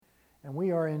and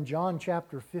we are in John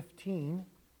chapter 15.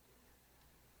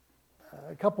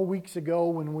 A couple weeks ago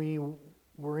when we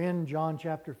were in John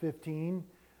chapter 15,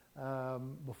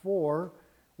 before,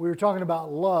 we were talking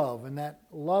about love and that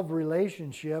love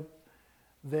relationship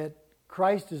that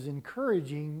Christ is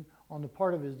encouraging on the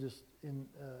part of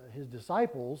his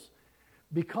disciples,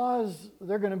 because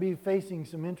they're going to be facing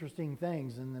some interesting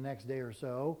things in the next day or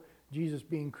so. Jesus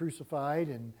being crucified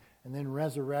and then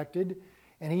resurrected.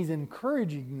 And he's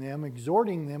encouraging them,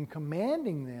 exhorting them,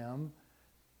 commanding them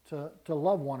to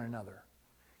love one another.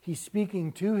 He's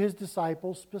speaking to his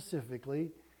disciples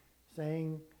specifically,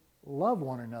 saying, love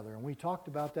one another. And we talked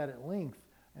about that at length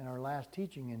in our last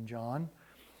teaching in John.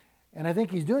 And I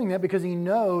think he's doing that because he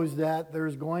knows that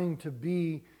there's going to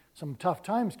be some tough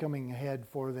times coming ahead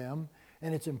for them.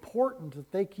 And it's important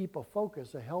that they keep a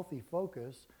focus, a healthy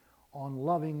focus, on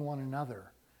loving one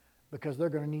another, because they're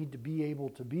going to need to be able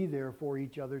to be there for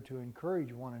each other to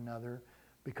encourage one another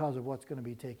because of what's going to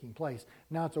be taking place.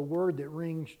 Now, it's a word that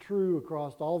rings true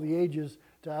across all the ages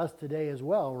to us today as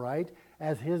well, right?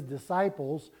 As his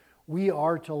disciples, we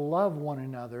are to love one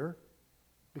another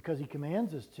because he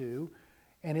commands us to,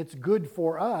 and it's good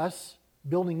for us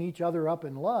building each other up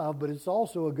in love, but it's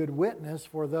also a good witness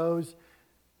for those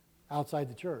outside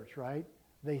the church, right?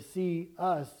 They see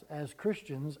us as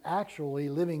Christians actually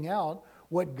living out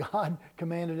what God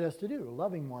commanded us to do,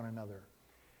 loving one another.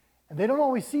 And they don't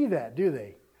always see that, do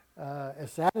they?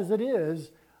 As sad as it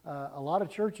is, a lot of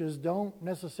churches don't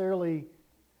necessarily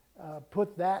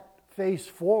put that face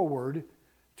forward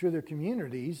to their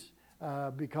communities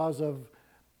because of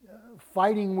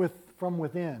fighting from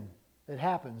within. It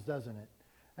happens, doesn't it?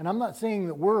 And I'm not saying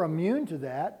that we're immune to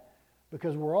that,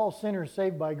 because we're all sinners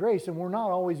saved by grace, and we're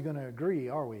not always going to agree,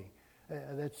 are we?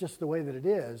 That's just the way that it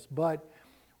is. But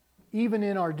even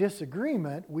in our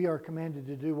disagreement, we are commanded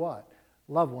to do what?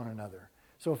 Love one another.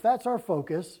 So if that's our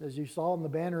focus, as you saw in the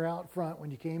banner out front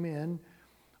when you came in,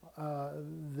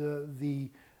 the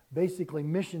basically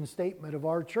mission statement of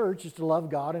our church is to love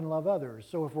God and love others.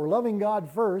 So if we're loving God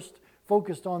first,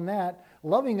 focused on that,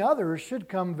 loving others should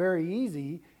come very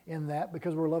easy in that,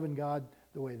 because we're loving God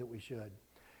the way that we should.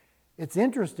 It's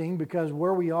interesting because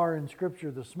where we are in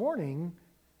Scripture this morning,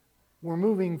 we're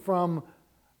moving from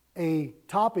a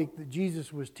topic that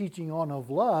Jesus was teaching on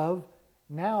of love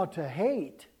now to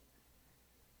hate.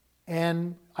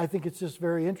 And I think it's just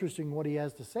very interesting what he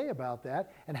has to say about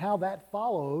that and how that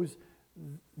follows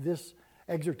this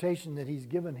exhortation that he's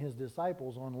given his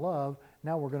disciples on love.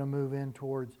 Now we're going to move in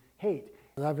towards hate.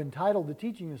 I've entitled the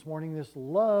teaching this morning, this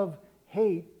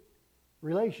love-hate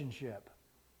relationship.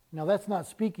 Now, that's not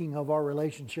speaking of our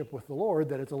relationship with the Lord,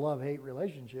 that it's a love-hate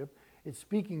relationship. It's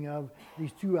speaking of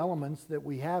these two elements that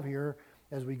we have here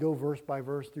as we go verse by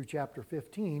verse through chapter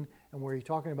 15, and where he's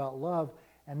talking about love,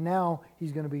 and now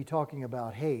he's going to be talking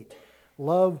about hate.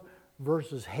 Love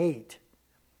versus hate.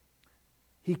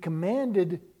 He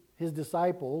commanded his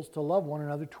disciples to love one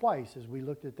another twice, as we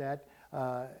looked at that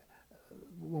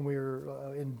when we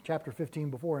were in chapter 15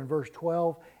 before, in verse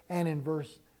 12 and in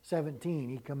verse 17.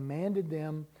 He commanded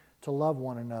them to love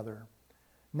one another.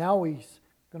 Now he's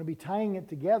going to be tying it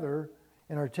together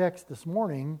in our text this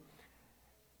morning.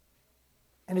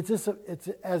 And it's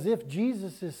as if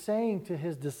Jesus is saying to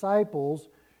his disciples,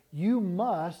 you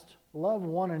must love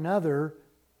one another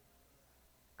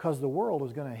because the world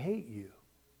is going to hate you.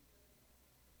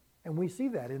 And we see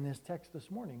that in this text this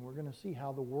morning. We're going to see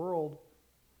how the world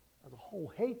as a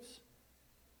whole hates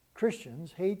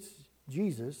Christians, hates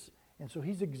Jesus. And so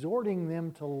he's exhorting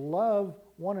them to love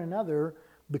one another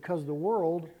because the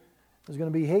world is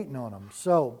going to be hating on them.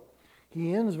 So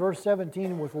he ends verse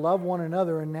 17 with love one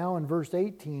another. And now in verse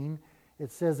 18,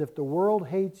 it says, if the world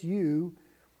hates you,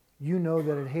 you know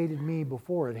that it hated me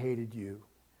before it hated you.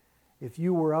 If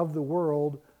you were of the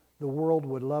world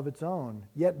would love its own.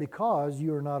 Yet because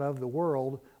you are not of the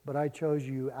world, but I chose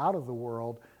you out of the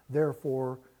world,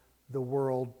 therefore the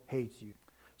world hates you.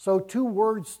 So two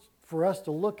words for us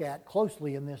to look at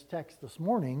closely in this text this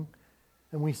morning,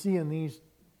 and we see in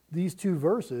these two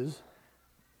verses,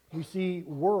 we see the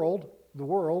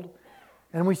world,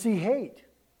 and we see hate.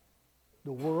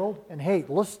 The world and hate.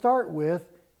 Let's start with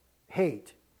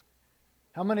hate.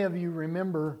 How many of you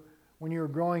remember when you were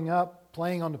growing up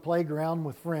playing on the playground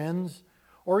with friends,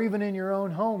 or even in your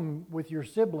own home with your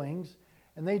siblings,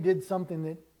 and they did something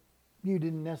that you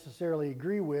didn't necessarily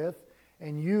agree with,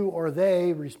 and you or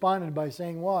they responded by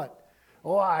saying what?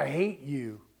 Oh, I hate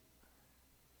you.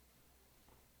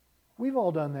 We've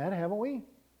all done that, haven't we?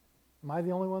 Am I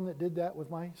the only one that did that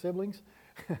with my siblings?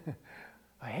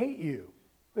 I hate you.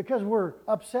 Because we're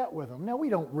upset with them. Now, we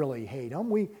don't really hate them.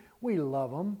 We love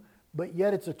them. But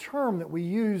yet it's a term that we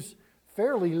use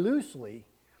fairly loosely.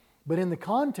 But in the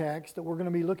context that we're going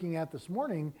to be looking at this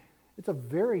morning, it's a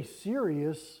very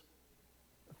serious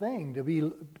thing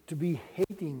to be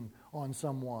hating on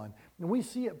someone. And we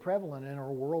see it prevalent in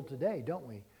our world today, don't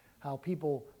we? How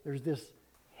there's this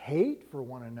hate for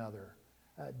one another,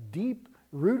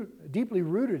 deeply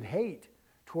rooted hate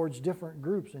towards different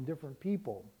groups and different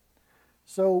people.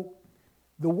 So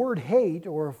the word hate,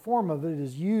 or a form of it,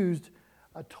 is used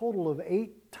a total of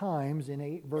 8 times in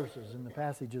 8 verses in the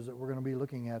passages that we're going to be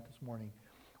looking at this morning.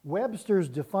 Webster's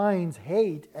defines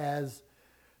hate as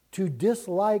to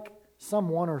dislike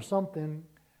someone or something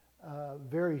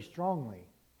very strongly.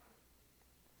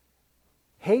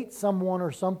 Hate someone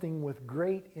or something with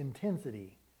great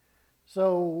intensity.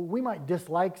 So we might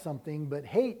dislike something, but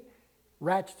hate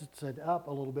ratchets it up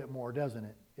a little bit more, doesn't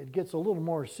it? It gets a little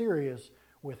more serious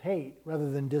with hate rather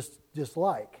than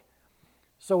dislike.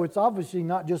 So it's obviously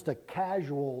not just a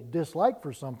casual dislike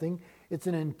for something, it's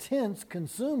an intense,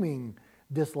 consuming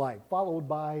dislike, followed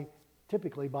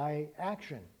typically by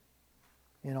action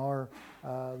in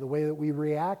the way that we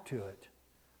react to it.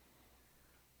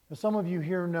 Now, some of you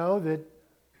here know that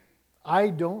I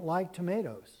don't like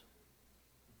tomatoes.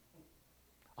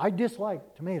 I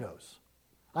dislike tomatoes.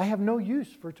 I have no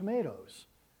use for tomatoes.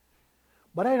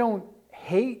 But I don't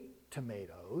hate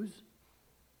tomatoes.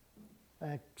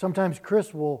 Sometimes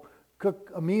Chris will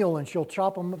cook a meal and she'll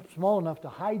chop them up small enough to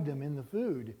hide them in the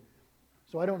food.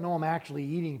 So I don't know I'm actually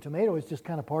eating tomato. It's just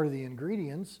kind of part of the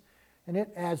ingredients. And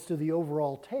it adds to the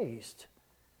overall taste.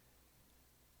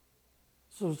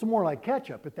 So it's more like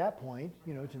ketchup at that point,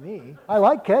 to me. I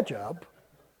like ketchup.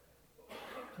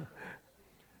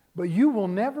 But you will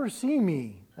never see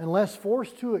me, unless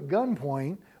forced to at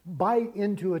gunpoint, bite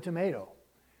into a tomato.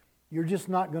 You're just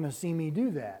not going to see me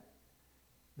do that.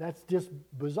 That's just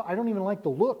bizarre. I don't even like the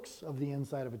looks of the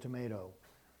inside of a tomato.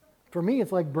 For me,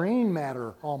 it's like brain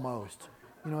matter almost.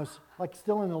 It's like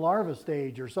still in the larva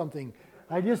stage or something.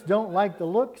 I just don't like the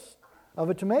looks of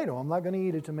a tomato. I'm not going to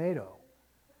eat a tomato.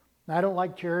 I don't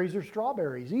like cherries or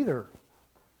strawberries either.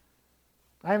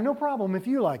 I have no problem if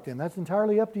you like them. That's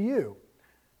entirely up to you.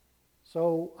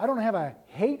 So I don't have a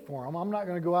hate for them. I'm not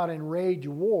going to go out and wage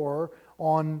war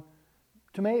on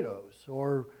tomatoes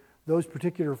or those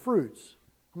particular fruits.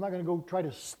 I'm not going to go try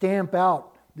to stamp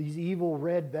out these evil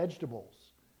red vegetables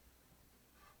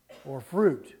or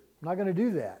fruit. I'm not going to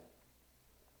do that.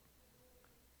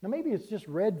 Now maybe it's just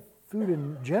red food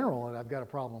in general that I've got a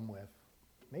problem with.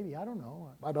 Maybe, I don't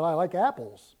know. But I like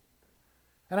apples.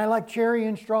 And I like cherry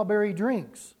and strawberry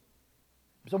drinks.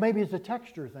 So maybe it's a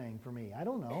texture thing for me. I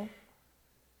don't know.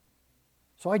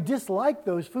 So I dislike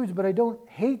those foods, but I don't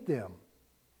hate them.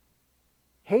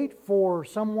 Hate for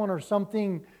someone or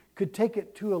something could take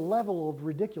it to a level of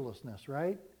ridiculousness,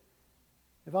 right?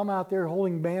 If I'm out there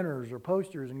holding banners or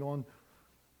posters and going,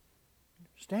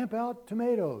 stamp out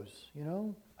tomatoes,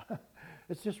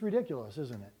 it's just ridiculous,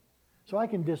 isn't it? So I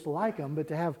can dislike them, but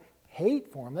to have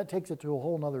hate for them, that takes it to a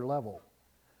whole other level.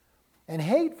 And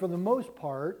hate, for the most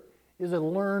part, is a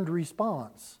learned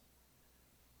response.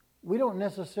 We don't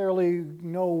necessarily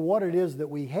know what it is that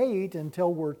we hate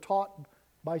until we're taught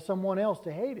by someone else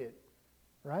to hate it,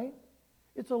 right?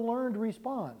 It's a learned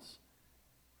response.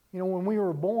 When we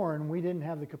were born, we didn't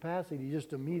have the capacity to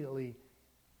just immediately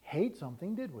hate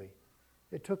something, did we?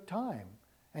 It took time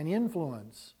and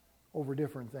influence over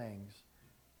different things.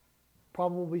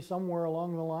 Probably somewhere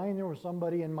along the line there was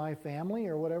somebody in my family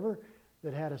or whatever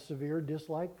that had a severe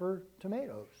dislike for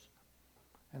tomatoes.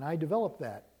 And I developed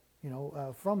that,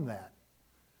 from that.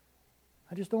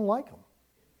 I just don't like them.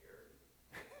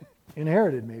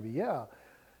 Inherited maybe, yeah.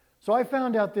 So I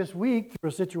found out this week through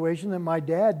a situation that my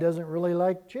dad doesn't really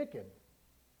like chicken.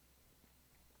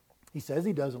 He says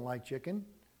he doesn't like chicken.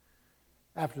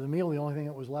 After the meal, the only thing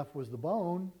that was left was the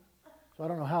bone. So I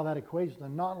don't know how that equates to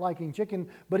not liking chicken,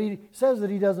 but he says that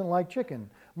he doesn't like chicken.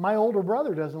 My older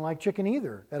brother doesn't like chicken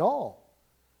either, at all.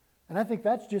 And I think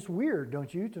that's just weird,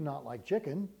 don't you, to not like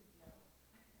chicken?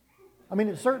 I mean,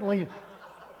 it certainly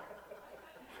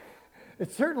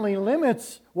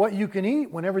limits what you can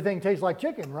eat when everything tastes like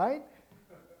chicken, right?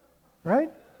 Right?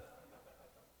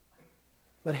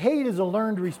 But hate is a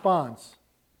learned response.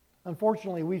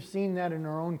 Unfortunately, we've seen that in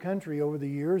our own country over the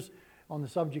years on the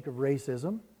subject of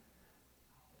racism.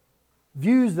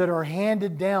 Views that are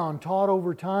handed down, taught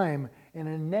over time in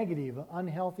a negative,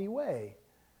 unhealthy way.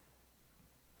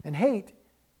 And hate,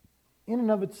 in and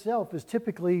of itself, is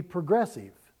typically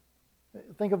progressive.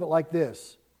 Think of it like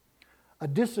this. A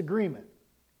disagreement,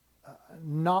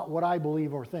 not what I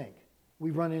believe or think.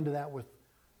 We run into that with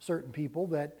certain people,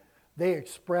 that they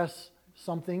express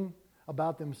something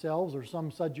about themselves or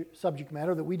some subject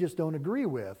matter that we just don't agree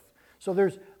with. So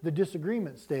there's the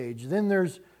disagreement stage. Then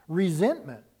there's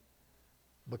resentment.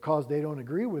 Because they don't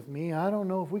agree with me, I don't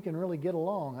know if we can really get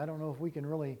along. I don't know if we can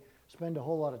really spend a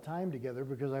whole lot of time together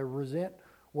because I resent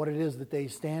what it is that they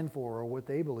stand for or what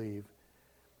they believe.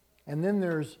 And then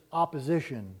there's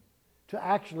opposition, to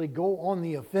actually go on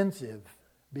the offensive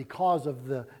because of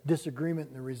the disagreement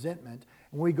and the resentment.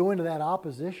 When we go into that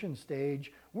opposition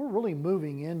stage, we're really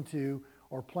moving into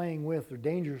or playing with or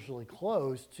dangerously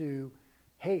close to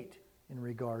hate in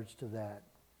regards to that.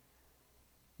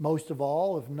 Most of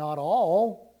all, if not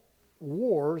all,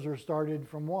 wars are started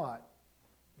from what?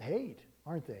 Hate,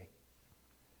 aren't they?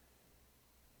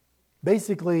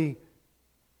 Basically,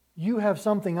 you have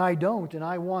something I don't and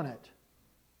I want it.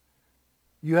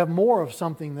 You have more of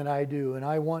something that I do and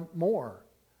I want more.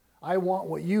 I want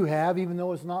what you have even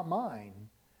though it's not mine.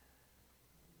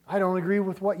 I don't agree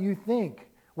with what you think,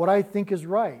 what I think is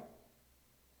right.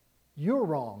 You're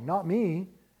wrong, not me.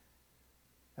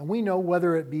 And we know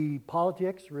whether it be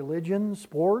politics, religion,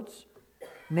 sports,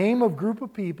 name of group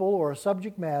of people or a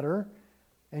subject matter,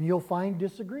 and you'll find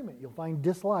disagreement, you'll find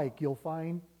dislike, you'll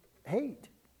find hate.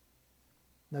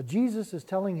 Now Jesus is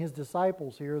telling His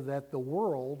disciples here that the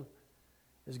world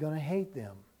is going to hate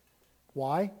them.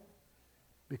 Why?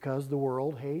 Because the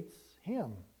world hates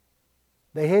Him.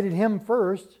 They hated Him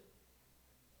first,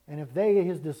 and if they,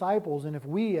 His disciples, and if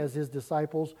we as His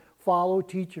disciples follow,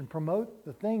 teach, and promote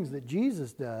the things that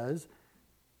Jesus does,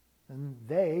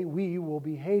 then we will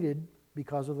be hated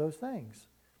because of those things.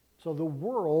 So the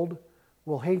world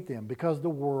will hate them because the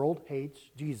world hates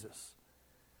Jesus.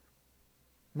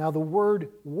 Now the word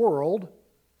world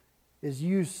is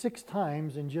used 6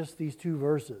 times in just these 2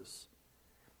 verses.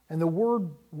 And the word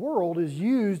world is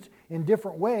used in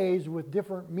different ways with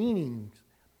different meanings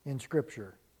in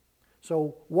Scripture.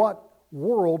 So what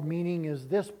world meaning is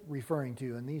this referring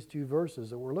to in these 2 verses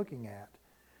that we're looking at?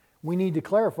 We need to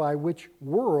clarify which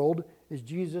world is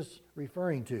Jesus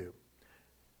referring to.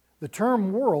 The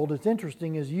term world, it's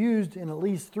interesting, is used in at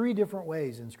least 3 different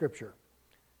ways in Scripture.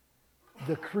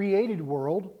 The created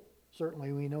world,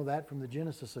 certainly we know that from the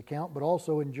Genesis account, but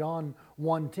also in John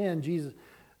 1:10,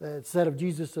 it said of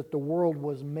Jesus that the world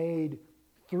was made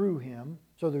through Him.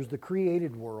 So there's the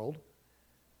created world.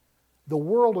 The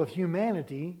world of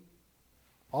humanity,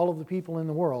 all of the people in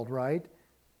the world, right?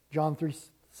 John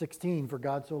 3:16, for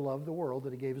God so loved the world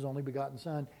that He gave His only begotten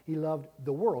Son. He loved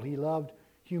the world. He loved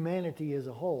humanity as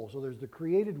a whole. So there's the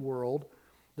created world.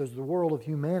 There's the world of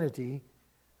humanity.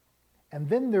 And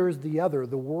then there's the other,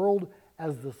 the world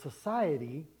as the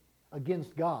society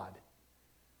against God.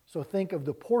 So think of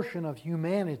the portion of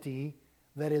humanity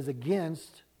that is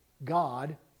against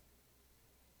God.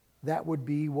 That would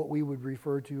be what we would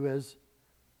refer to as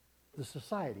the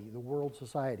society, the world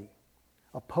society.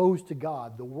 Opposed to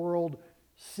God, the world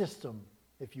system,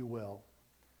 if you will.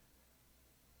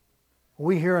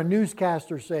 We hear a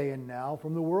newscaster saying now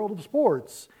from the world of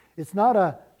sports, it's not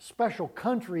a special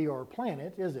country or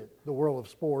planet, is it? The world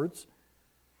of sports.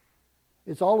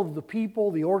 It's all of the people,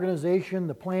 the organization,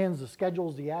 the plans, the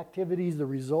schedules, the activities, the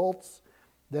results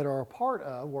that are a part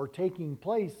of or taking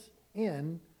place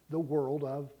in the world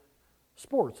of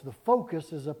sports. The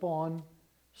focus is upon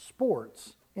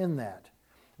sports in that.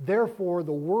 Therefore,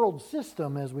 the world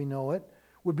system as we know it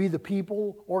would be the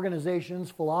people, organizations,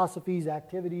 philosophies,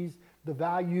 activities, the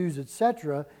values,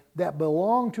 etc., that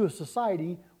belong to a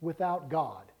society without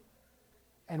God.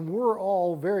 And we're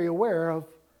all very aware of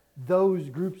those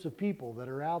groups of people that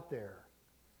are out there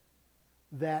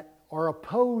that are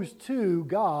opposed to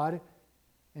God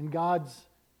and God's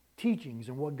teachings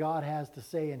and what God has to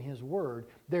say in His Word.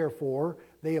 Therefore,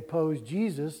 they oppose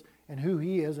Jesus and who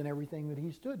He is and everything that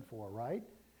He stood for, right?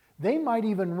 They might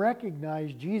even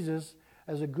recognize Jesus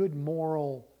as a good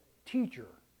moral teacher.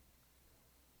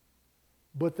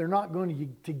 But they're not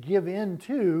going to give in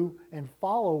to and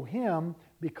follow Him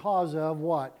because of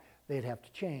what? They'd have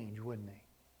to change, wouldn't they?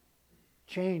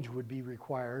 Change would be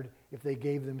required if they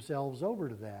gave themselves over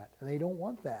to that. And they don't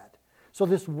want that. So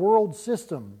this world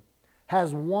system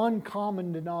has one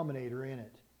common denominator in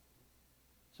it.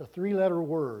 It's a 3-letter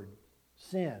word,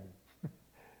 sin.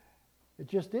 It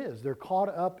just is. They're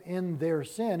caught up in their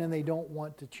sin and they don't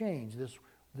want to change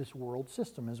this world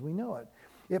system as we know it.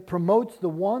 It promotes the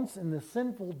wants and the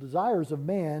sinful desires of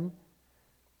man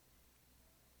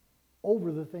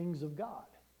over the things of God.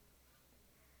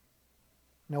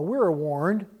 Now we're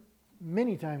warned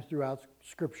many times throughout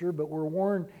Scripture, but we're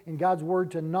warned in God's Word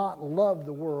to not love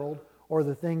the world or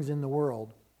the things in the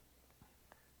world.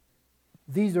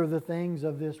 These are the things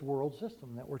of this world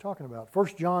system that we're talking about.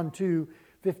 1 John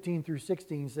 2:15 through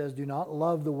 16 says, do not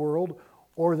love the world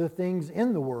or the things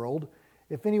in the world.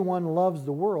 If anyone loves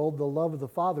the world, the love of the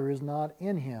Father is not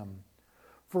in him.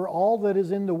 For all that is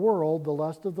in the world, the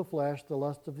lust of the flesh, the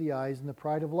lust of the eyes, and the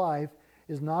pride of life,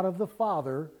 is not of the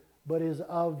Father, but is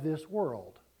of this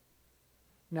world.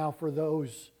 Now, for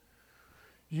those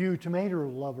you tomato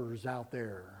lovers out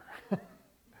there,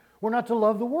 we're not to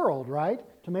love the world, right?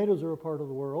 Tomatoes are a part of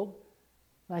the world.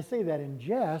 And I say that in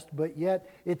jest, but yet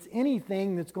it's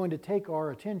anything that's going to take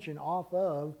our attention off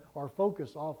of, our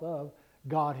focus off of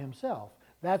God Himself.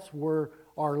 That's where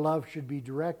our love should be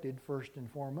directed first and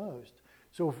foremost.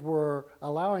 So if we're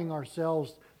allowing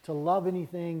ourselves to love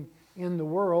anything in the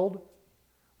world,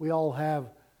 we all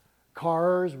have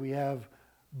cars, we have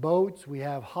boats, we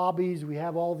have hobbies, we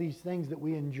have all these things that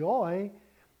we enjoy,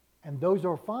 and those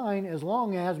are fine as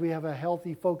long as we have a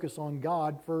healthy focus on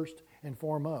God first and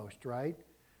foremost, right?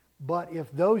 But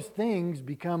if those things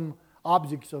become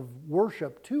objects of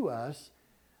worship to us,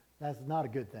 that's not a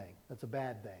good thing. That's a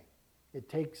bad thing. It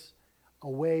takes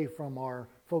away from our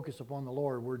focus upon the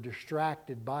Lord. We're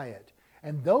distracted by it.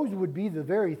 And those would be the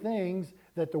very things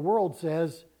that the world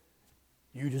says,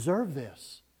 you deserve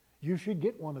this. You should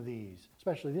get one of these,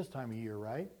 especially this time of year,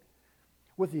 right?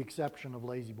 With the exception of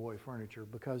Lazy Boy furniture,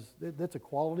 because that's a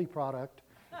quality product,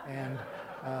 and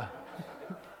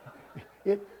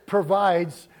it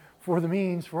provides for the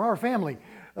means for our family.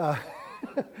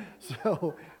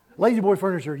 So, Lazy Boy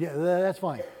furniture, yeah, that's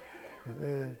fine.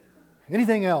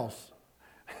 Anything else?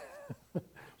 Was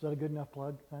that a good enough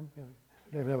plug?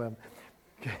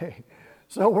 Okay.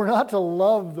 So we're not to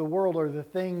love the world or the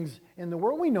things in the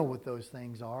world. We know what those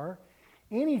things are.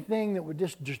 Anything that would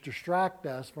just distract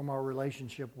us from our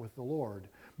relationship with the Lord.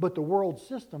 But the world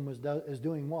system is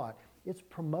doing what? It's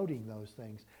promoting those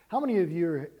things. How many of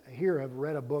you here have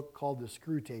read a book called The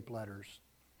Screwtape Letters?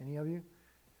 Any of you?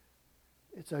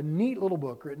 It's a neat little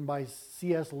book written by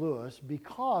C.S. Lewis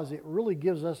because it really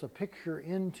gives us a picture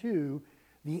into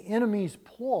the enemy's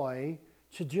ploy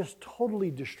to just totally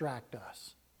distract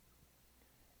us.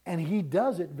 And he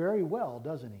does it very well,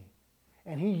 doesn't he?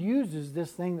 And he uses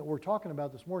this thing that we're talking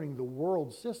about this morning, the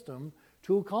world system,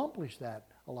 to accomplish that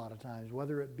a lot of times,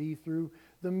 whether it be through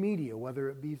the media, whether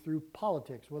it be through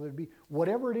politics, whether it be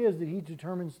whatever it is that he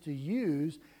determines to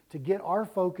use to get our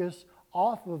focus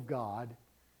off of God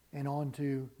and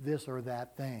onto this or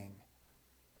that thing.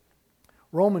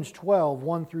 Romans 12,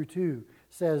 1 through 2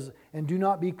 says, "And do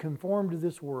not be conformed to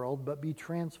this world, but be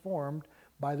transformed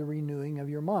by the renewing of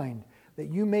your mind, that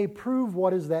you may prove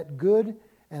what is that good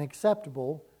and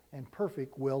acceptable and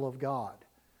perfect will of God."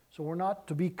 So we're not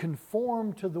to be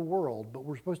conformed to the world, but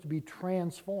we're supposed to be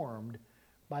transformed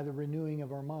by the renewing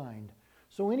of our mind.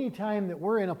 So anytime that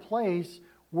we're in a place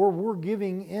where we're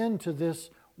giving in to this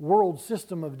world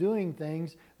system of doing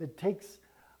things that takes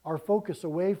our focus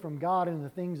away from God and the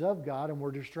things of God, and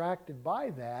we're distracted by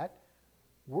that,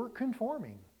 we're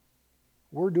conforming.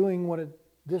 We're doing what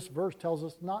this verse tells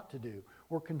us not to do.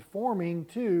 We're conforming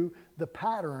to the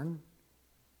pattern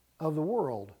of the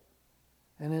world.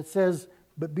 And it says,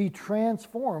 but be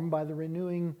transformed by the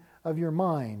renewing of your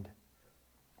mind.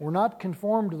 We're not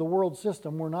conformed to the world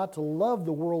system. We're not to love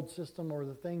the world system or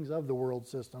the things of the world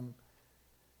system.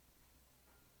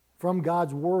 From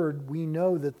God's Word, we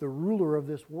know that the ruler of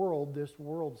this world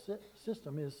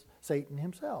system, is Satan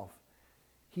himself.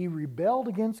 He rebelled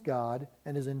against God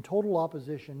and is in total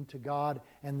opposition to God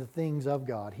and the things of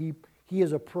God. He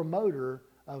is a promoter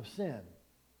of sin.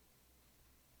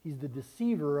 He's the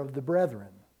deceiver of the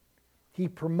brethren. He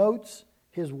promotes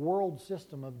his world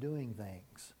system of doing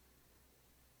things.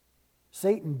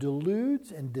 Satan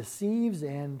deludes and deceives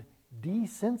and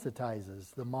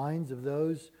desensitizes the minds of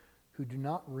those who do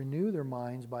not renew their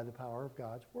minds by the power of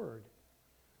God's Word.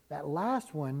 That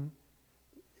last one,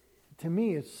 to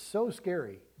me, is so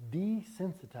scary.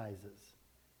 Desensitizes.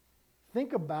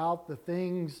 Think about the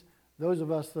things, those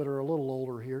of us that are a little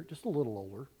older here, just a little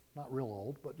older, not real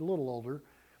old, but a little older,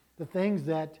 the things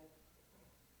that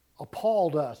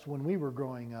appalled us when we were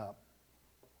growing up.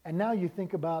 And now you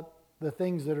think about the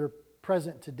things that are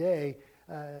present today,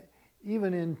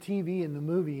 even in TV and the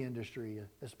movie industry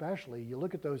especially. You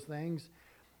look at those things,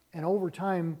 and over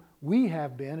time we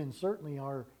have been, and certainly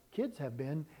our kids have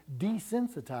been,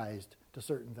 desensitized to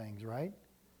certain things, right?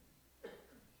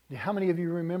 How many of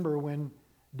you remember when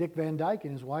Dick Van Dyke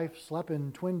and his wife slept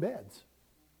in twin beds?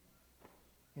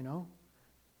 You know,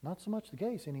 not so much the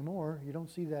case anymore. You don't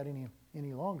see that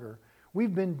any longer.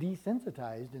 We've been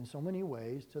desensitized in so many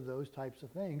ways to those types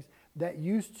of things that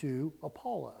used to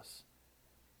appall us.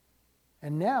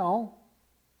 And now,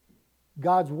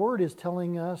 God's Word is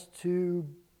telling us to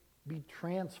be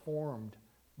transformed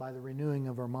by the renewing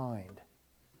of our mind.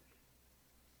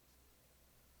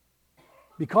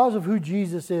 Because of who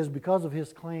Jesus is, because of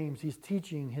his claims, his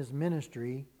teaching, his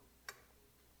ministry,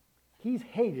 he's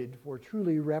hated for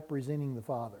truly representing the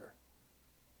Father.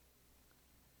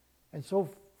 And so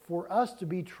for us to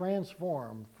be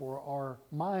transformed, for our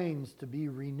minds to be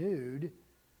renewed,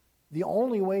 the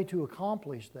only way to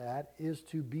accomplish that is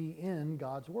to be in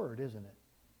God's Word, isn't it?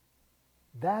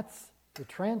 That's the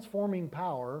transforming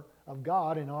power of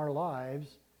God in our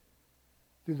lives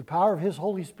through the power of His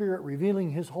Holy Spirit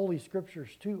revealing His Holy Scriptures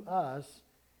to us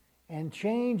and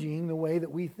changing the way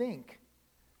that we think,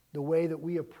 the way that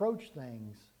we approach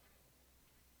things.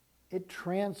 It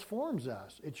transforms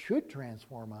us. It should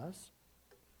transform us.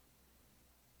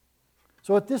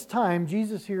 So at this time,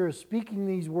 Jesus here is speaking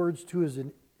these words to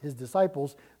his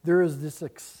disciples. There is this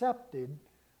accepted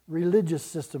religious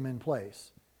system in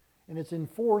place, and it's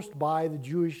enforced by the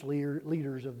Jewish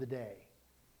leaders of the day,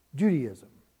 Judaism.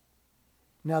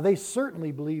 Now, they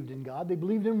certainly believed in God. They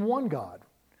believed in one God.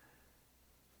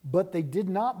 But they did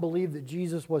not believe that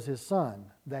Jesus was his son,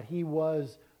 that he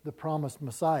was the promised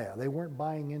Messiah. They weren't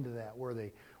buying into that, were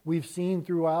they? We've seen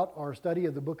throughout our study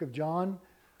of the book of John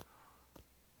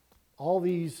all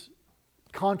these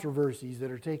controversies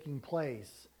that are taking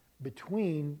place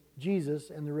between Jesus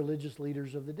and the religious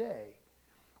leaders of the day.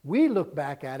 We look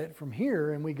back at it from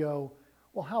here and we go,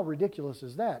 well, how ridiculous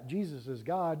is that? Jesus is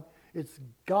God. It's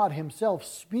God himself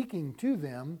speaking to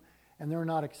them, and they're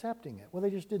not accepting it. Well, they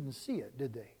just didn't see it,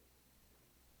 did they?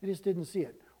 They just didn't see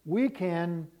it. We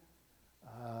can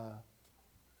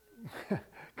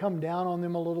come down on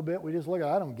them a little bit. We just look,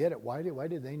 I don't get it. Why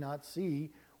did they not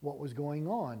see what was going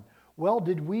on? Well,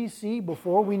 did we see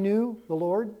before we knew the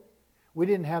Lord? We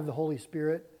didn't have the Holy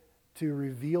Spirit to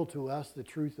reveal to us the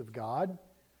truth of God.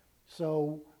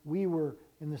 So we were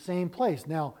in the same place.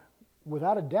 Now,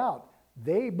 without a doubt,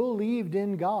 they believed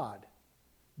in God.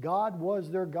 God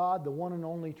was their God, the one and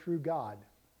only true God.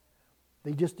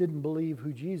 They just didn't believe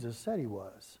who Jesus said he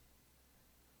was.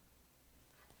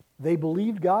 They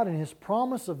believed God and his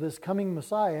promise of this coming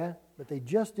Messiah, but they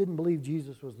just didn't believe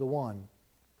Jesus was the one.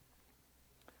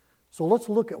 So let's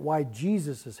look at why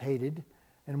Jesus is hated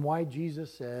and why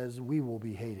Jesus says we will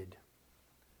be hated.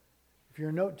 If you're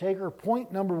a note taker,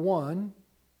 point number 1,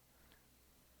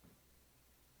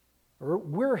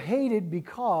 we're hated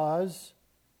because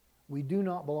we do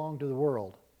not belong to the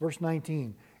world. Verse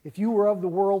 19, if you were of the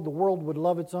world would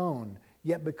love its own.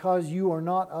 Yet because you are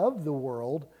not of the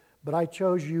world, but I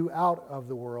chose you out of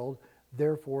the world,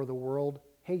 therefore the world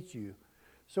hates you.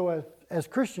 So as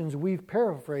Christians, we've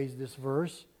paraphrased this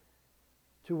verse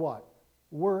to what?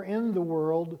 We're in the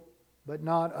world, but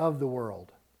not of the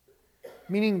world.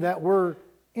 Meaning that we're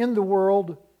in the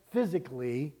world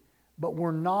physically, but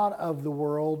we're not of the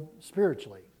world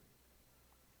spiritually.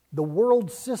 The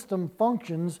world system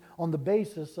functions on the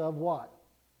basis of what?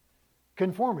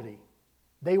 Conformity.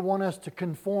 They want us to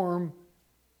conform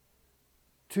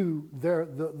to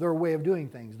their way of doing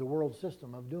things, the world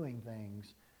system of doing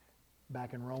things.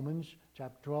 Back in Romans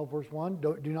chapter 12, verse 1,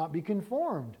 do not be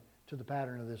conformed to the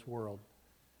pattern of this world.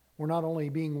 We're not only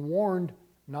being warned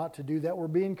not to do that, we're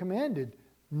being commanded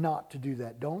not to do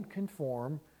that. Don't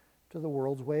conform to the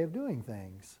world's way of doing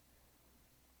things.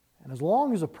 And as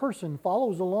long as a person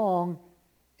follows along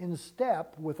in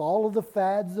step with all of the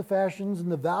fads, the fashions,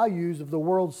 and the values of the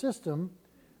world system,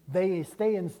 they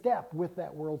stay in step with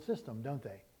that world system, don't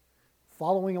they?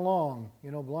 Following along,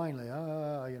 blindly.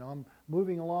 I'm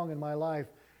moving along in my life,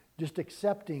 just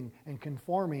accepting and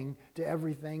conforming to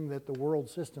everything that the world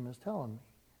system is telling me.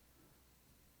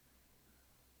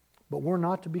 But we're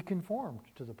not to be conformed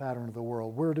to the pattern of the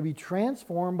world. We're to be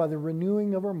transformed by the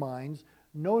renewing of our minds,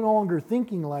 no longer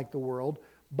thinking like the world,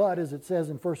 but as it says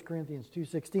in 1 Corinthians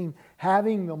 2:16,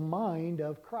 having the mind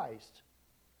of Christ.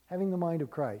 Having the mind of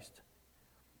Christ.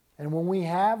 And when we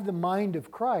have the mind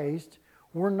of Christ,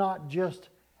 we're not just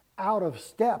out of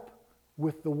step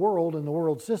with the world and the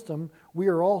world system, we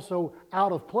are also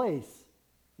out of place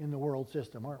in the world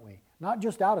system, aren't we? Not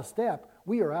just out of step,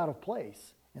 we are out of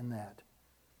place in that.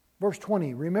 Verse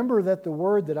 20, remember that the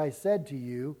word that I said to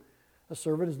you, a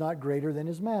servant is not greater than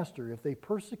his master. If they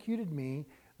persecuted me,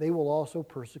 they will also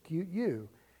persecute you.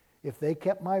 If they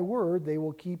kept my word, they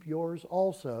will keep yours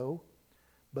also.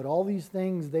 But all these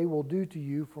things they will do to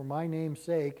you for my name's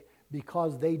sake,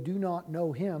 because they do not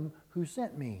know him who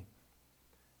sent me.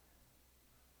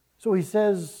 So he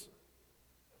says,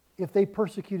 if they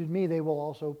persecuted me, they will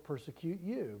also persecute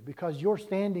you, because you're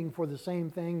standing for the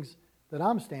same things that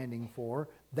I'm standing for,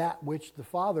 that which the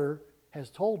Father has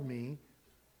told me.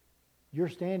 You're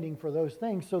standing for those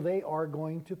things, so they are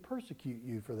going to persecute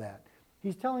you for that.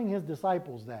 He's telling his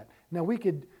disciples that. Now we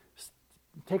could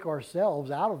take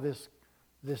ourselves out of this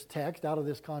this text out of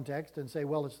this context and say,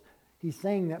 well, he's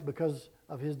saying that because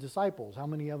of his disciples. How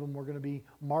many of them were going to be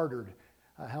martyred?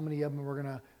 How many of them were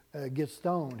going to get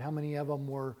stoned? How many of them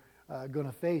were going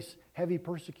to face heavy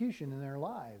persecution in their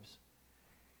lives?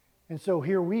 And so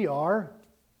here we are,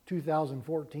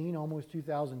 2014, almost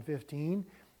 2015,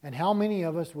 and how many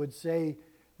of us would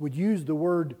use the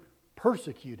word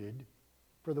persecuted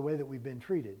for the way that we've been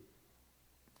treated?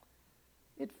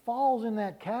 It falls in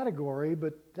that category,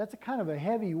 but that's a kind of a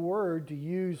heavy word to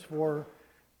use for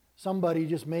somebody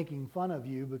just making fun of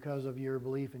you because of your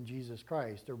belief in Jesus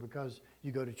Christ or because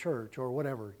you go to church or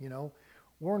whatever, you know.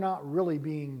 We're not really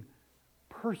being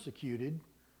persecuted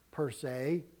per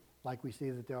se, like we see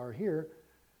that they are here,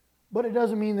 but it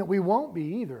doesn't mean that we won't be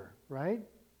either, right?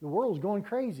 The world's going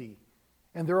crazy,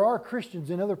 and there are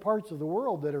Christians in other parts of the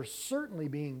world that are certainly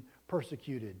being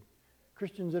persecuted.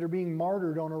 Christians that are being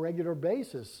martyred on a regular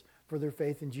basis for their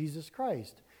faith in Jesus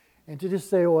Christ. And to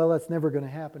just say, well, that's never going to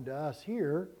happen to us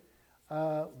here,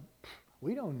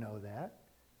 we don't know that.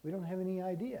 We don't have any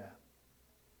idea.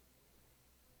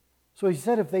 So he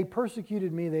said, if they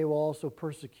persecuted me, they will also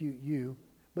persecute you.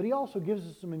 But he also gives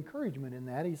us some encouragement in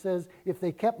that. He says, if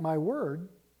they kept my word,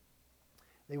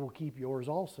 they will keep yours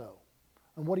also.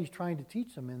 And what he's trying to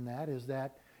teach them in that is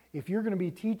that if you're going to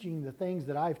be teaching the things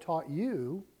that I've taught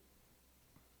you,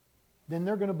 then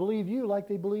they're going to believe you like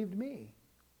they believed me.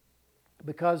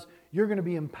 Because you're going to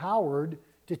be empowered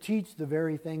to teach the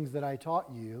very things that I taught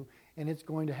you, and it's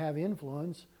going to have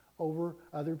influence over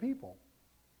other people.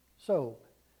 So,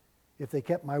 if they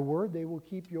kept my word, they will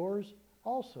keep yours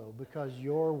also, because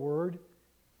your word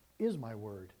is my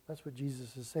word. That's what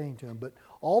Jesus is saying to him. But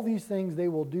all these things they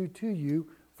will do to you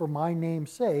for my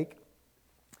name's sake,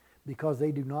 because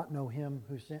they do not know him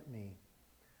who sent me.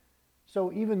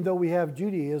 So even though we have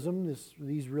Judaism,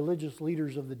 these religious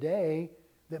leaders of the day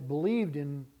that believed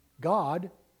in God,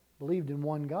 believed in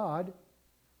one God,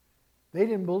 they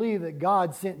didn't believe that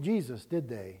God sent Jesus, did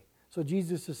they? So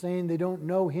Jesus is saying they don't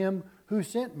know him who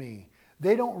sent me.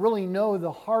 They don't really know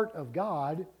the heart of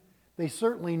God. They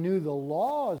certainly knew the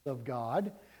laws of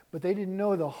God, but they didn't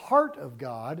know the heart of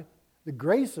God, the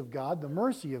grace of God, the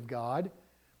mercy of God,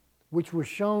 which was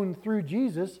shown through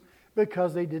Jesus,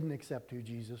 because they didn't accept who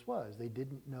Jesus was. They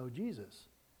didn't know Jesus.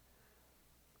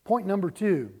 Point number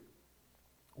 2.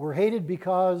 We're hated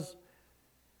because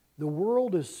the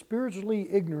world is spiritually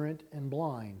ignorant and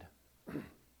blind.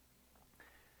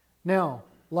 Now,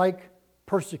 like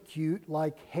persecute,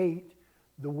 like hate,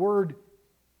 the word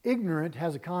ignorant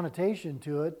has a connotation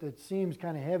to it that seems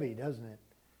kind of heavy, doesn't it?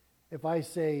 If I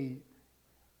say,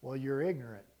 well, you're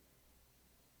ignorant,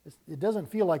 it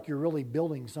doesn't feel like you're really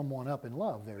building someone up in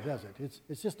love there, does it?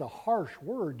 It's just a harsh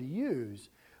word to use.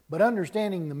 But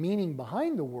understanding the meaning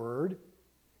behind the word,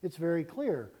 it's very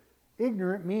clear.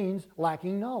 Ignorant means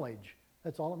lacking knowledge.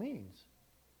 That's all it means.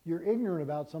 You're ignorant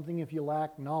about something if you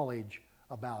lack knowledge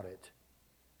about it.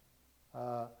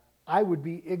 I would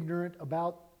be ignorant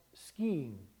about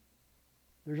skiing.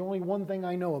 There's only one thing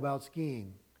I know about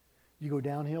skiing. You go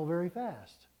downhill very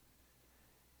fast.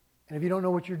 And if you don't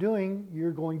know what you're doing,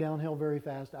 you're going downhill very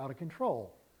fast, out of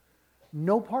control.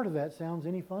 No part of that sounds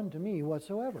any fun to me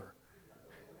whatsoever,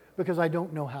 because I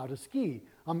don't know how to ski.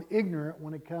 I'm ignorant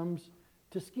when it comes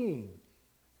to skiing.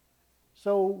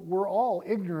 So we're all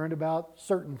ignorant about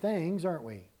certain things, aren't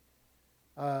we?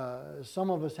 Some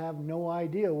of us have no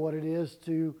idea what it is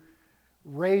to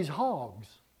raise hogs.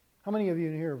 How many of you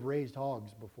in here have raised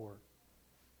hogs before?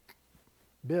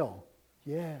 Bill?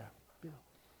 Yeah.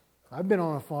 I've been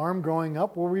on a farm growing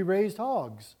up where we raised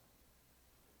hogs.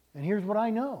 And here's what I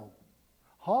know.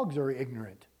 Hogs are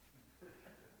ignorant.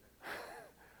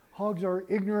 Hogs are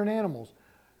ignorant animals.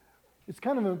 It's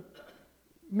kind of a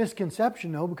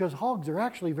misconception, though, because hogs are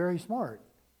actually very smart.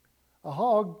 A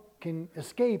hog can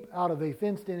escape out of a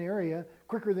fenced-in area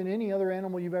quicker than any other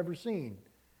animal you've ever seen.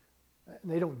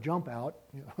 They don't jump out.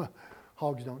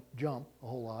 Hogs don't jump a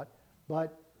whole lot.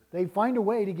 But they find a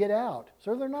way to get out.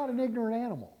 So they're not an ignorant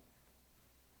animal.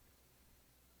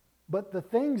 But the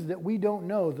things that we don't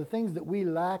know, the things that we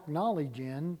lack knowledge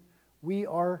in, we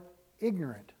are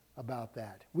ignorant about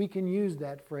that. We can use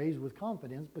that phrase with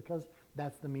confidence because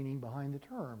that's the meaning behind the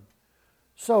term.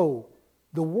 So,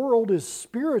 the world is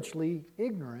spiritually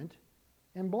ignorant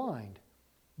and blind.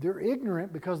 They're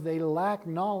ignorant because they lack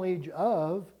knowledge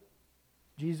of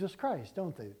Jesus Christ,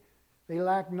 don't they? They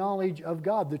lack knowledge of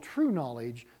God, the true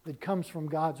knowledge that comes from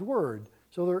God's Word.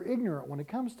 So they're ignorant when it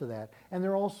comes to that. And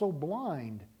they're also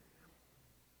blind.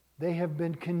 They have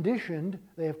been conditioned,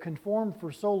 they have conformed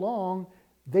for so long,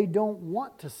 they don't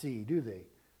want to see, do they?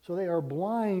 So they are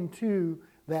blind to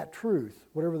that truth,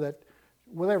 whatever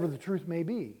the truth may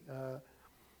be.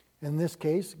 In this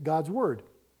case, God's Word.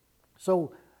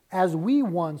 So, as we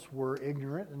once were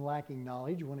ignorant and lacking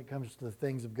knowledge when it comes to the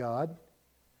things of God,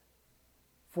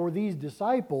 for these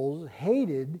disciples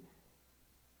hated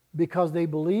because they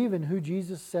believe in who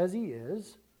Jesus says He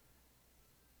is,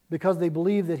 because they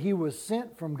believe that He was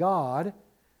sent from God,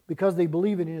 because they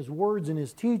believe in His words and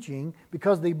His teaching,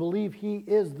 because they believe He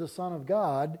is the Son of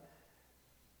God,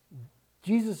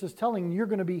 Jesus is telling them, you're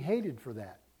going to be hated for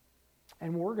that.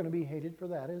 And we're going to be hated for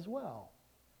that as well.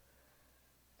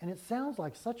 And it sounds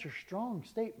like such a strong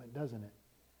statement, doesn't it?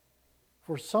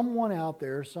 For someone out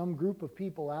there, some group of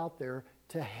people out there,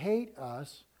 to hate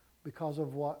us because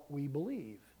of what we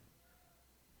believe.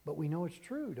 But we know it's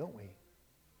true, don't we?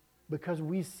 Because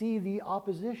we see the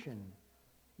opposition.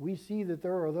 We see that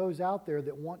there are those out there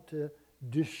that want to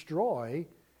destroy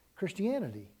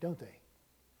Christianity, don't they?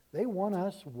 They want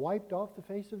us wiped off the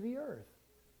face of the earth.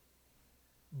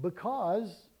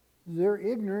 Because they're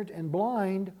ignorant and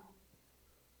blind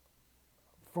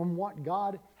from what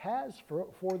God has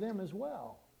for them as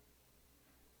well.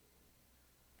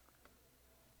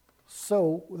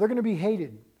 So they're going to be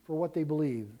hated for what they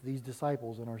believe, these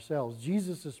disciples and ourselves.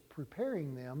 Jesus is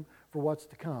preparing them for what's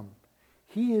to come.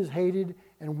 He is hated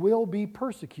and will be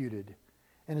persecuted,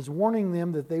 and is warning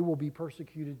them that they will be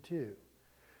persecuted too.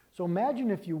 So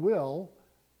imagine, if you will,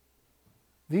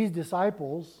 these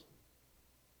disciples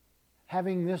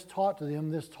having this taught to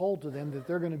them, this told to them that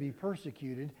they're going to be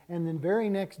persecuted, and then very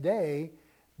next day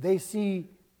they see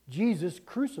Jesus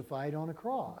crucified on a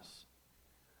cross,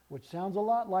 which sounds a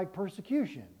lot like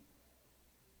persecution.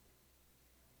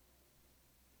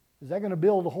 Is that going to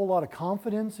build a whole lot of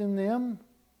confidence in them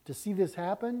to see this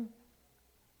happen?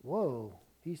 Whoa,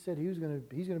 he said he's going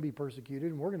to be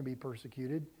persecuted, and we're going to be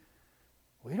persecuted.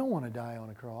 We don't want to die on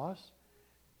a cross.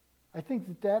 I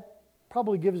think that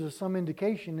probably gives us some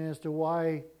indication as to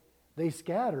why they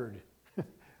scattered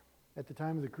at the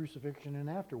time of the crucifixion and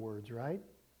afterwards, right?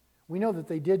 We know that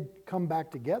they did come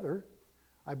back together.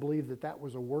 I believe that that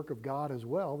was a work of God as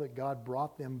well, that God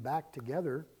brought them back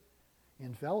together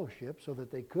in fellowship so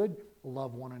that they could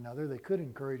love one another, they could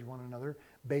encourage one another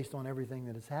based on everything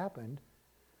that has happened.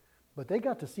 But they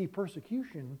got to see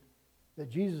persecution that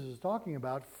Jesus is talking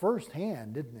about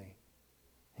firsthand, didn't they?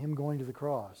 Him going to the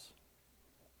cross.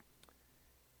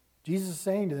 Jesus is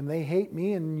saying to them, they hate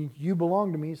me and you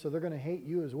belong to me, so they're going to hate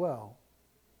you as well.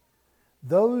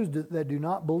 Those that do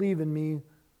not believe in me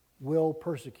will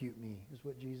persecute me, is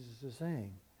what Jesus is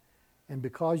saying. And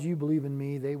because you believe in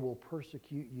me, they will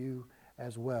persecute you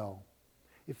as well.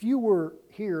 If you were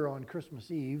here on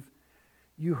Christmas Eve,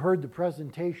 you heard the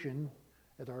presentation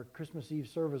at our Christmas Eve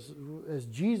service as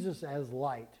Jesus as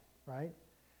light, right?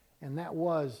 And that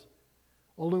was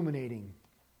illuminating.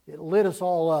 It lit us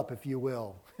all up, if you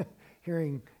will,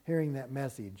 hearing that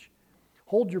message.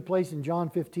 Hold your place in John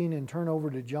 15 and turn over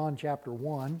to John chapter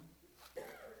 1.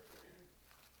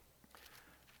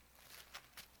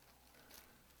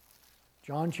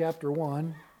 John chapter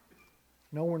 1.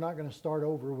 No, we're not going to start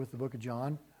over with the book of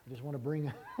John. I just want to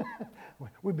bring...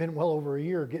 We've been well over a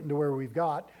year getting to where we've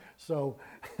got. So,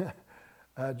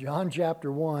 John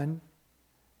chapter 1. And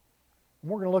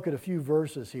we're going to look at a few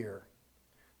verses here.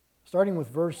 Starting with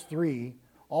verse 3,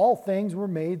 all things were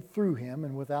made through him,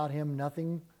 and without him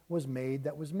nothing was made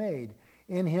that was made.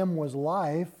 In him was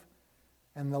life,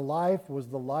 and the life was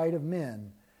the light of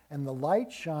men. And the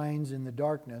light shines in the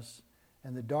darkness,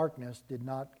 and the darkness did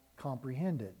not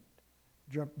comprehend it.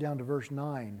 Jump down to verse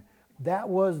 9. That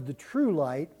was the true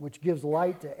light, which gives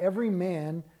light to every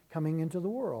man coming into the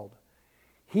world.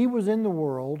 He was in the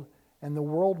world, and the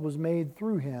world was made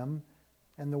through him,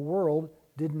 and the world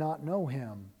did not know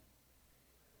him.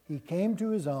 He came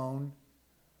to his own,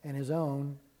 and his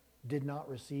own did not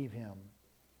receive him.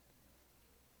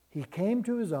 He came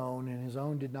to his own, and his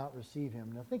own did not receive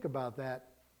him. Now think about that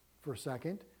for a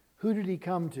second. Who did he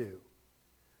come to?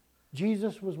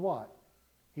 Jesus was what?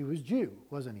 He was Jew,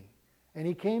 wasn't he? And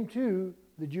he came to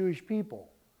the Jewish people.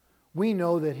 We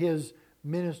know that his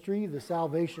ministry, the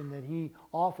salvation that he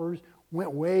offers,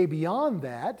 went way beyond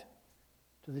that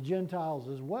to the Gentiles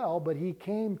as well, but he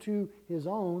came to his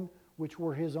own, which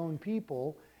were his own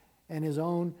people, and his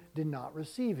own did not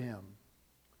receive him.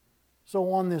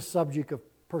 So on this subject of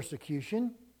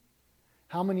persecution,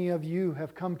 how many of you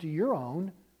have come to your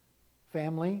own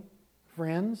family,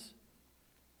 friends,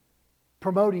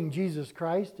 promoting Jesus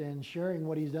Christ and sharing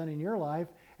what he's done in your life,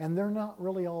 and they're not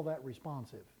really all that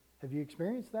responsive? Have you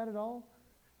experienced that at all?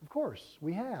 Of course,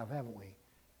 we have, haven't we?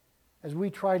 As we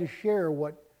try to share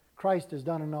what Christ has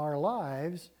done in our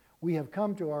lives, we have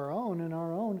come to our own, and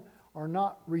our own are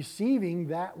not receiving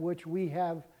that which we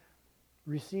have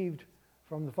received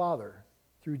from the Father.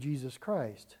 through Jesus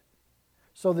Christ.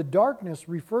 So the darkness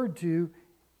referred to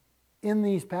in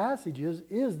these passages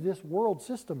is this world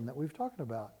system that we've talked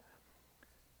about.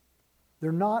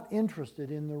 They're not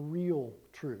interested in the real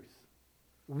truth.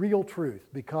 Real truth,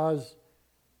 because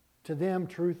to them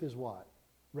truth is what?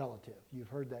 Relative. You've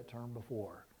heard that term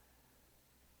before.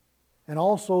 And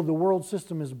also the world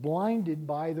system is blinded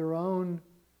by their own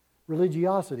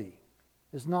religiosity.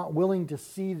 It's not willing to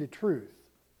see the truth.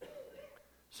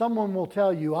 Someone will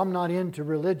tell you, I'm not into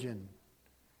religion.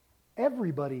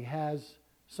 Everybody has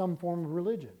some form of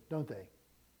religion, don't they?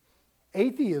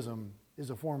 Atheism is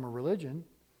a form of religion.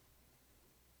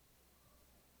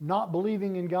 Not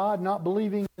believing in God, not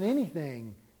believing in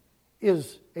anything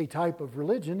is a type of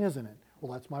religion, isn't it?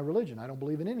 Well, that's my religion. I don't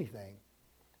believe in anything.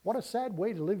 What a sad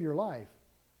way to live your life.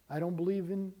 I don't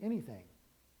believe in anything.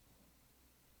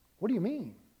 What do you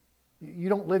mean? You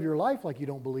don't live your life like you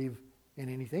don't believe in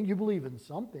anything. You believe in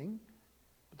something.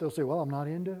 But they'll say, well, I'm not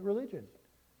into religion.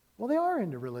 Well, they are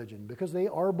into religion because they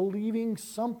are believing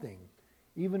something,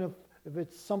 even if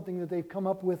it's something that they've come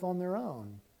up with on their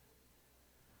own.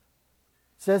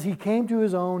 It says he came to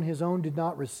his own did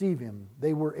not receive him.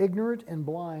 They were ignorant and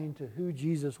blind to who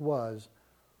Jesus was.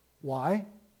 Why?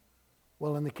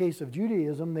 Well, in the case of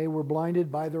Judaism, they were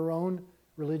blinded by their own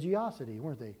religiosity,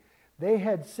 weren't they? They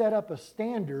had set up a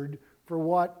standard for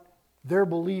what their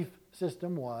belief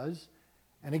system was.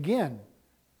 And again,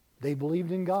 they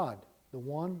believed in God, the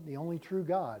one, the only true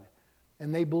God.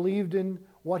 And they believed in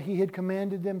what he had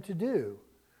commanded them to do.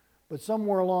 But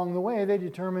somewhere along the way, they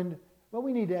determined, well,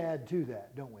 we need to add to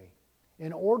that, don't we?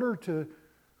 In order to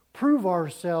prove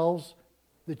ourselves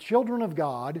the children of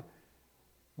God,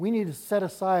 we need to set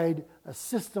aside a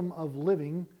system of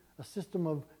living, a system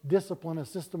of discipline, a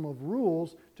system of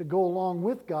rules to go along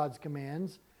with God's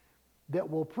commands that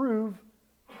will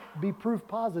be proof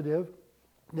positive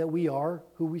that we are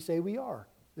who we say we are,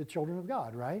 the children of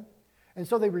God, right? And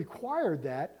so they required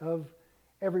that of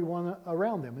everyone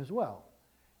around them as well.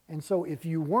 And so if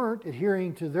you weren't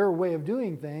adhering to their way of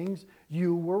doing things,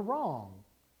 you were wrong.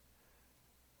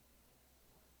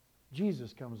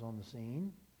 Jesus comes on the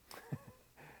scene.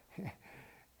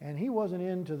 And he wasn't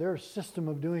into their system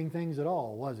of doing things at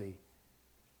all, was he?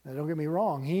 Now, don't get me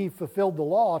wrong. He fulfilled the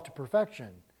law to perfection.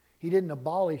 He didn't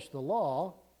abolish the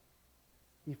law.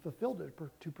 He fulfilled it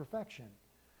to perfection.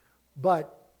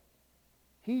 But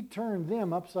he turned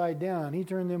them upside down. He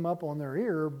turned them up on their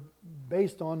ear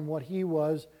based on what he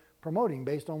was promoting,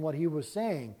 based on what he was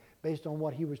saying, based on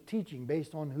what he was teaching,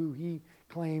 based on who he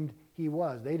claimed he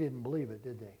was. They didn't believe it,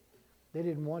 did they? They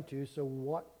didn't want to, so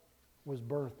what was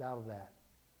birthed out of that?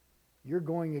 You're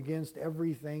going against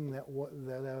everything that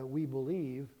we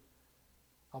believe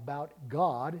about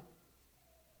God.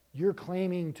 You're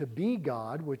claiming to be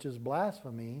God, which is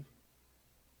blasphemy.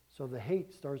 So the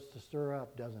hate starts to stir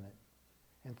up, doesn't it?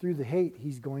 And through the hate,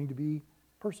 he's going to be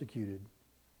persecuted.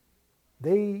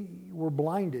 They were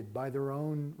blinded by their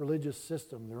own religious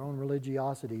system, their own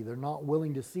religiosity. They're not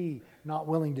willing to see, not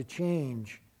willing to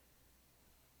change.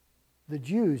 The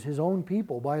Jews, his own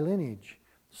people by lineage,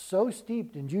 so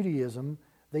steeped in Judaism,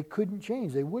 they couldn't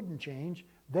change. They wouldn't change.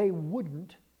 They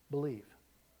wouldn't believe.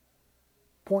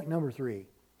 Point number 3.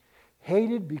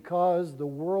 Hated because the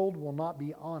world will not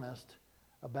be honest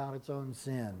about its own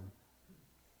sin.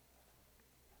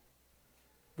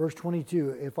 Verse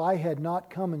 22, if I had not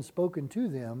come and spoken to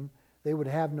them, they would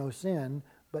have no sin,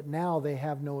 but now they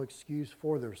have no excuse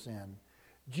for their sin.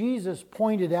 Jesus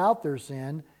pointed out their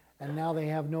sin, and now they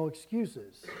have no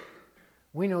excuses.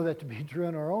 We know that to be true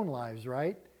in our own lives,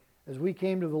 right? As we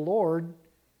came to the Lord,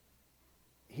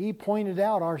 he pointed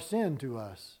out our sin to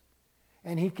us.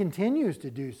 And he continues to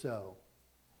do so.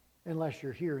 Unless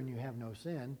you're here and you have no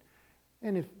sin.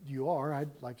 And if you are, I'd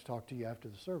like to talk to you after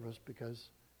the service because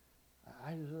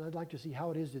I'd like to see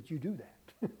how it is that you do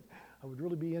that. I would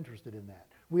really be interested in that.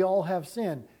 We all have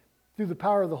sin. Through the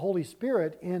power of the Holy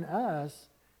Spirit in us,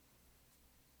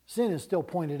 sin is still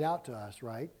pointed out to us,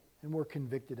 right? And we're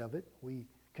convicted of it. We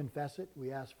confess it.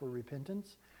 We ask for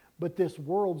repentance. But this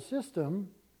world system,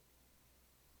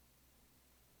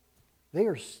 they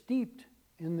are steeped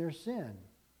in their sin.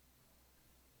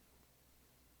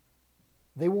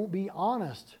 They won't be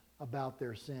honest about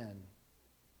their sin.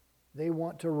 They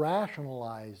want to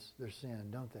rationalize their sin,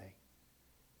 don't they?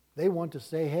 They want to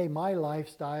say, hey, my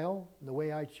lifestyle, the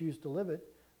way I choose to live it,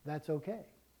 that's okay.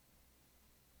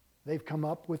 They've come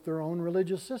up with their own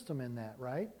religious system in that,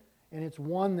 right? And it's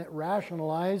one that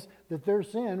rationalizes that their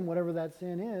sin, whatever that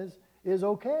sin is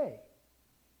okay.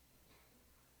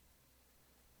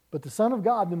 But the Son of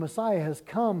God, the Messiah, has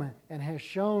come and has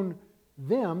shown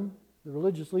them the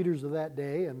religious leaders of that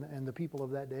day and the people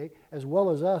of that day, as well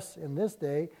as us in this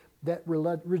day, that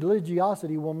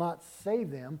religiosity will not save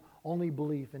them, only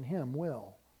belief in Him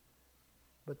will.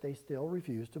 But they still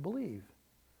refuse to believe.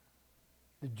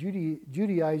 The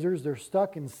Judaizers, they're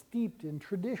stuck and steeped in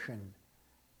tradition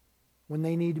when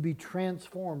they need to be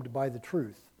transformed by the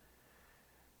truth.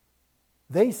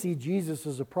 They see Jesus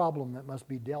as a problem that must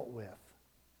be dealt with.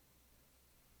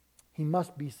 He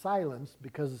must be silenced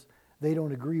because they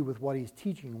don't agree with what He's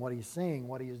teaching, what He's saying,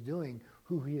 what He is doing,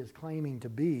 who He is claiming to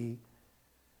be.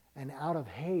 And out of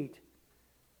hate,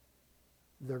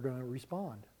 they're going to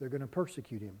respond. They're going to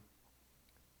persecute Him.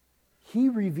 He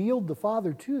revealed the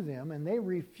Father to them, and they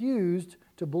refused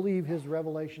to believe His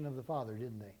revelation of the Father,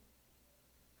 didn't they?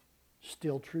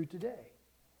 Still true today.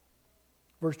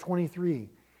 Verse 23,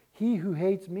 He who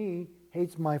hates me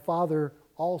hates my Father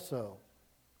also.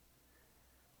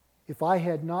 If I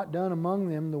had not done among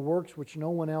them the works which no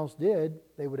one else did,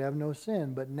 they would have no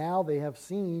sin. But now they have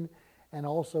seen and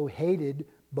also hated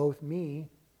both me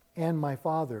and my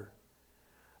Father.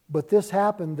 But this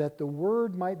happened that the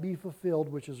word might be fulfilled,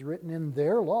 which is written in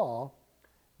their law,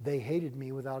 they hated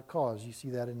me without cause. You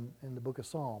see that in the book of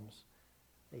Psalms.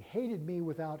 They hated me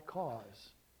without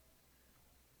cause.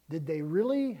 Did they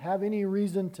really have any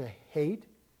reason to hate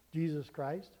Jesus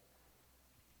Christ?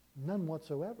 None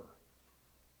whatsoever.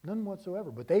 None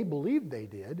whatsoever. But they believed they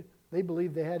did. They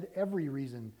believed they had every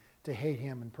reason to hate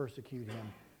Him and persecute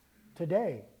Him.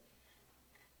 Today,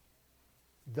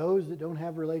 those that don't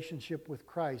have relationship with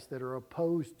Christ, that are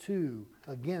opposed to,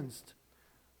 against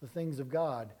the things of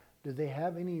God, do they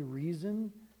have any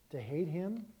reason to hate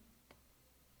Him?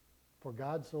 For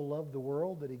God so loved the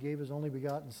world that He gave His only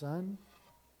begotten Son.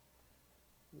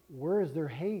 Where is their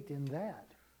hate in that?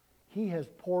 He has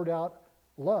poured out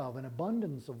love, an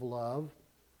abundance of love,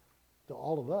 to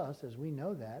all of us, as we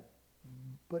know that,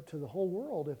 but to the whole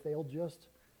world if they'll just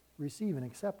receive and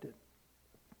accept it.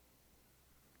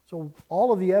 So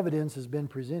all of the evidence has been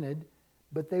presented,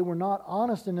 but they were not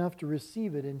honest enough to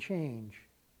receive it and change.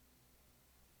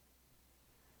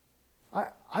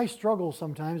 I struggle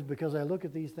sometimes because I look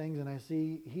at these things and I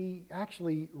see He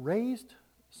actually raised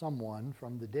someone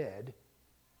from the dead,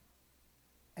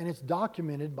 and it's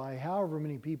documented by however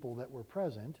many people that were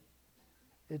present.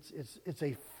 It's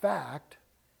a fact.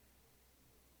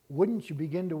 Wouldn't you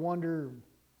begin to wonder,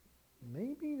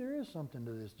 maybe there is something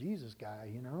to this Jesus guy,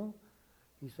 you know?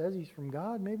 He says He's from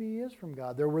God. Maybe He is from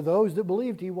God. There were those that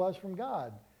believed He was from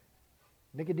God.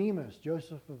 Nicodemus,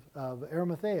 Joseph of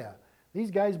Arimathea.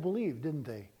 These guys believed, didn't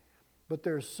they? But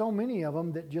there's so many of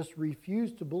them that just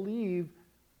refused to believe.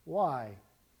 Why?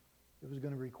 It was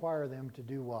going to require them to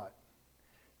do what?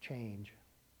 Change.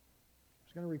 It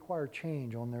was going to require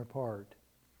change on their part.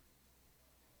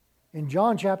 In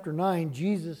John chapter 9,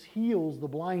 Jesus heals the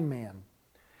blind man.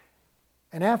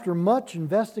 And after much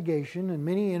investigation and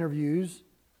many interviews,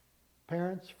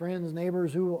 parents, friends,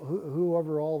 neighbors,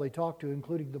 whoever all they talked to,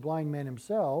 including the blind man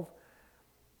himself,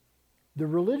 the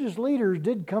religious leaders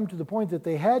did come to the point that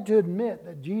they had to admit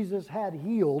that Jesus had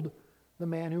healed the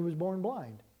man who was born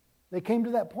blind. They came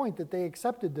to that point that they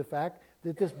accepted the fact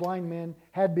that this blind man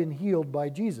had been healed by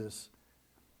Jesus.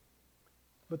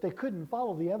 But they couldn't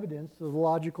follow the evidence to the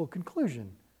logical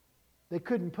conclusion. They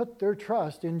couldn't put their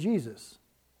trust in Jesus.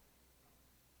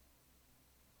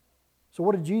 So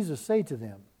what did Jesus say to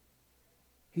them?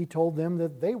 He told them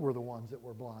that they were the ones that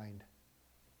were blind.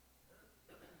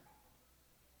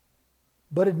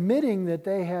 But admitting that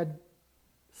they had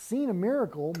seen a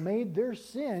miracle made their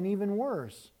sin even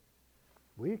worse.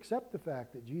 We accept the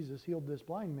fact that Jesus healed this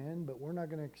blind man, but we're not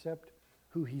going to accept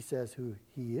who He says who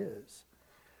He is.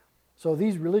 So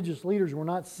these religious leaders were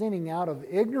not sinning out of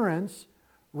ignorance.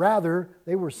 Rather,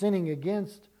 they were sinning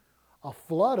against a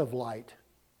flood of light,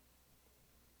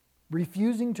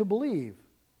 refusing to believe.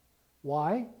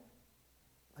 Why?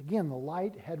 Again, the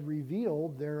light had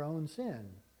revealed their own sin.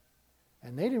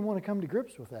 And they didn't want to come to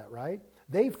grips with that, right?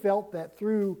 They felt that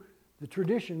through the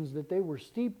traditions that they were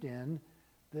steeped in,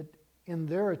 that in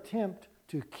their attempt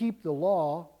to keep the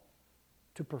law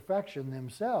to perfection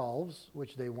themselves,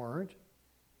 which they weren't,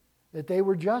 that they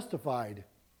were justified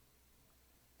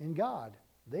in God.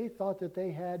 They thought that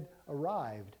they had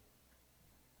arrived.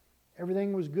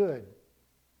 Everything was good.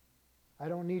 I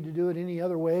don't need to do it any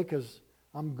other way because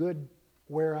I'm good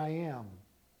where I am.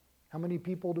 How many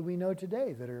people do we know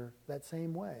today that are that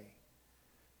same way?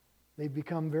 They've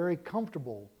become very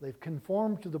comfortable. They've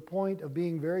conformed to the point of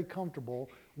being very comfortable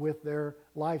with their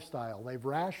lifestyle. They've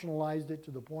rationalized it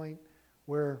to the point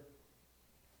where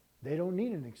they don't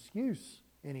need an excuse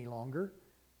any longer.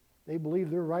 They believe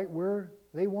they're right where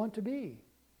they want to be.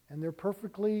 And they're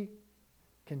perfectly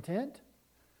Content?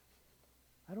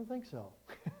 I don't think so.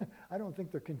 I don't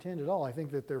think they're content at all. I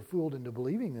think that they're fooled into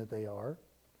believing that they are.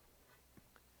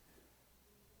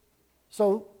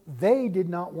 So they did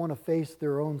not want to face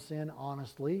their own sin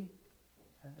honestly,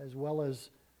 as well as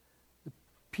the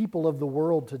people of the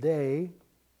world today.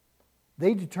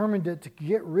 They determined to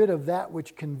get rid of that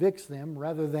which convicts them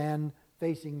rather than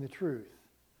facing the truth.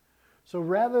 So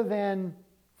rather than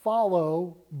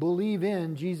believe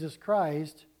in Jesus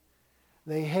Christ,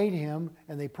 they hate Him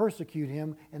and they persecute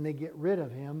Him and they get rid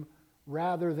of Him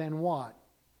rather than what?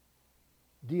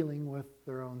 Dealing with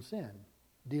their own sin,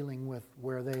 dealing with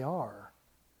where they are.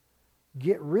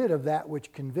 Get rid of that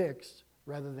which convicts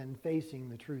rather than facing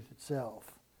the truth itself.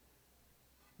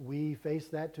 We face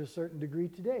that to a certain degree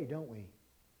today, don't we?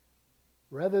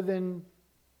 Rather than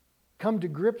come to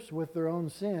grips with their own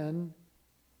sin,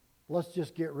 let's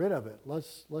just get rid of it.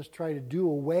 Let's try to do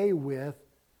away with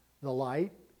the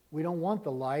light. We don't want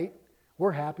the light.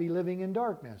 We're happy living in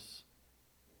darkness.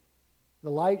 The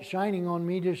light shining on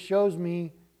me just shows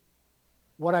me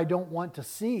what I don't want to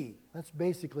see. That's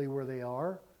basically where they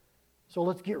are. So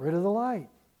let's get rid of the light.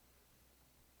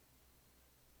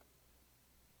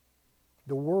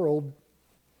 The world,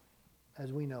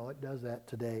 as we know it, does that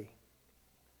today.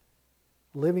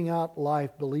 Living out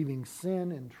life believing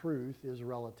sin and truth is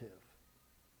relative.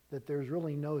 That there's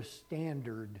really no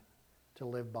standard to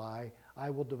live by. I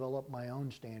will develop my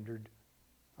own standard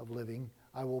of living.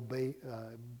 I will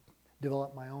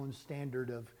develop my own standard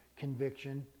of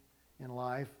conviction in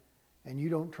life. And you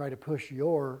don't try to push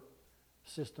your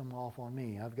system off on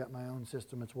me. I've got my own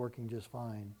system. It's working just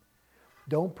fine.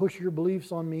 Don't push your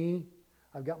beliefs on me.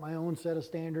 I've got my own set of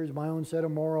standards, my own set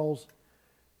of morals.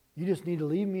 You just need to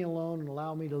leave me alone and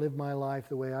allow me to live my life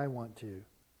the way I want to.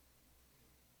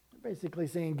 Basically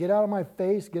saying, get out of my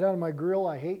face, get out of my grill.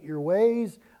 I hate your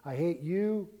ways. I hate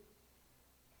you.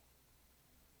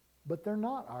 But they're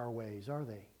not our ways, are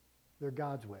they? They're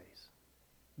God's ways.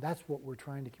 That's what we're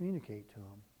trying to communicate to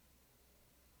them.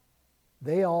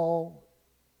 They all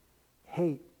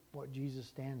hate what Jesus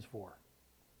stands for.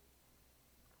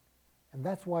 And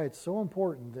that's why it's so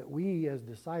important that we as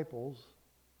disciples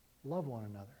love one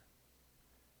another.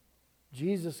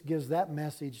 Jesus gives that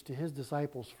message to His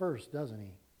disciples first, doesn't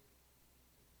He?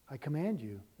 I command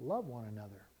you, love one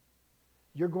another.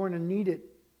 You're going to need it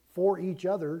for each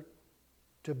other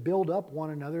to build up one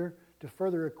another, to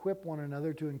further equip one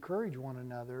another, to encourage one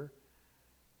another.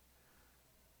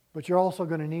 But you're also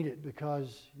going to need it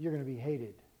because you're going to be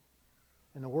hated.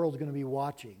 And the world's going to be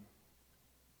watching.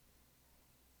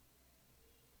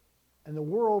 And the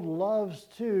world loves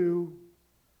to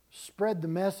spread the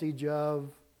message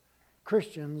of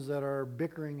Christians that are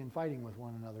bickering and fighting with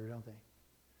one another, don't they?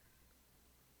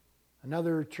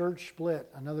 Another church split,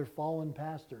 another fallen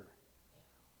pastor.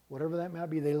 Whatever that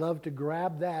might be, they love to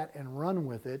grab that and run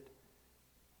with it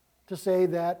to say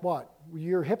that, what?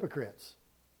 You're hypocrites.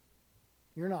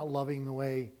 You're not loving the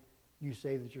way you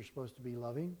say that you're supposed to be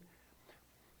loving.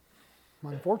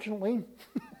 Unfortunately,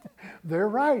 they're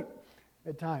right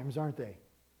at times, aren't they?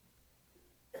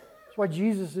 That's why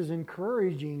Jesus is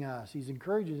encouraging us. He's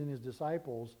encouraging His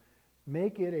disciples,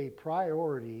 make it a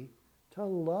priority to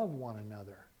love one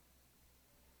another.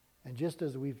 And just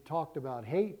as we've talked about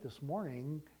hate this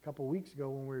morning, a couple of weeks ago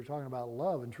when we were talking about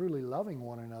love and truly loving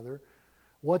one another,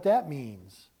 what that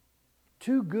means.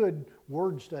 2 good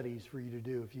word studies for you to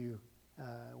do if you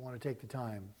want to take the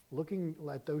time. Looking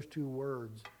at those 2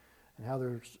 words and how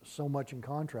they're so much in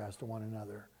contrast to one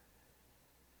another.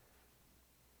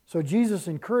 So Jesus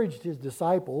encouraged His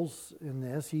disciples in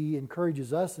this. He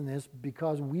encourages us in this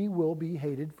because we will be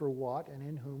hated for what and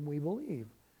in whom we believe.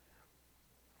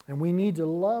 And we need to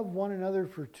love one another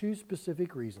for 2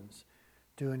 specific reasons.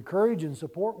 To encourage and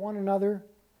support one another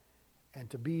and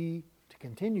to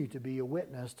continue to be a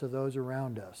witness to those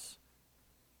around us.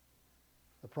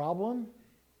 The problem?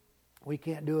 We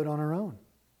can't do it on our own.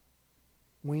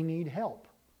 We need help,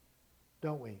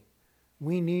 don't we?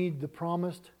 We need the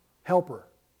promised helper.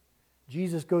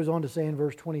 Jesus goes on to say in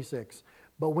verse 26,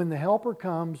 "But when the helper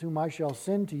comes, whom I shall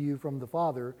send to you from the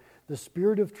Father, the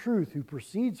Spirit of truth who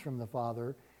proceeds from the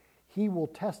Father, He will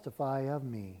testify of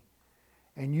me.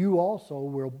 And you also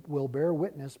will bear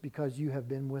witness because you have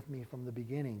been with me from the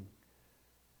beginning."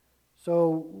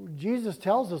 So Jesus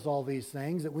tells us all these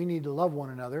things, that we need to love one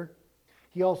another.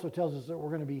 He also tells us that we're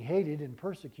going to be hated and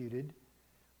persecuted.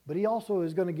 But He also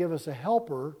is going to give us a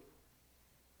helper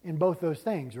in both those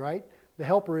things, right? The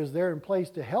helper is there in place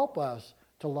to help us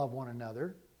to love one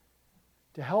another,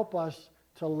 to help us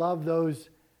to love those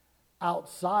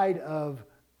outside of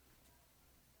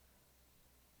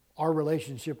our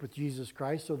relationship with Jesus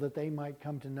Christ so that they might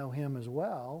come to know Him as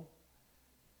well.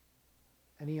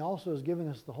 And He also has given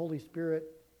us the Holy Spirit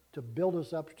to build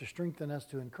us up, to strengthen us,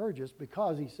 to encourage us,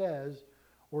 because He says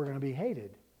we're going to be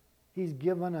hated. He's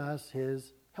given us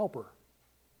His helper.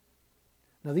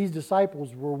 Now, these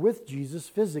disciples were with Jesus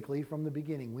physically from the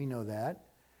beginning. We know that.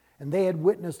 And they had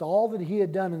witnessed all that He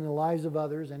had done in the lives of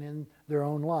others and in their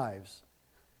own lives.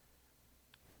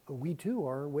 But we too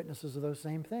are witnesses of those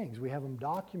same things. We have them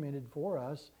documented for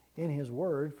us in His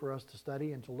Word for us to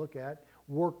study and to look at,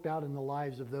 worked out in the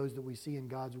lives of those that we see in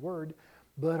God's Word,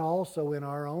 but also in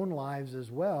our own lives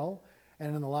as well,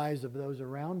 and in the lives of those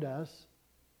around us.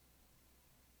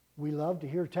 We love to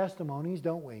hear testimonies,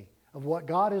 don't we, of what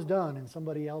God has done in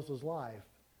somebody else's life,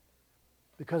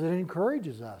 because it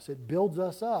encourages us. It builds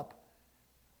us up.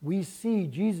 We see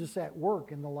Jesus at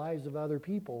work in the lives of other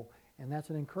people, and that's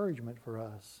an encouragement for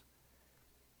us.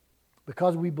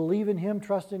 Because we believe in Him,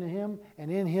 trust in Him,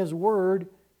 and in His Word,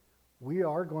 we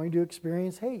are going to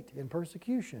experience hate and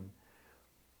persecution.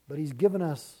 But He's given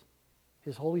us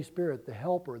His Holy Spirit, the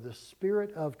helper, the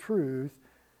Spirit of truth,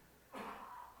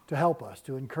 to help us,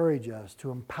 to encourage us,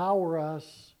 to empower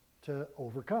us to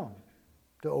overcome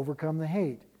the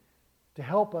hate, to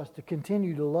help us to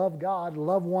continue to love God,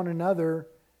 love one another,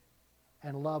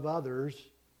 and love others,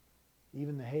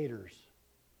 even the haters.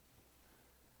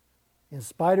 In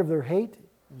spite of their hate,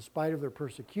 in spite of their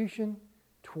persecution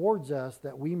towards us,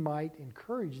 that we might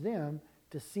encourage them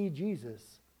to see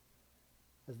Jesus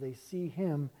as they see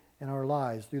Him in our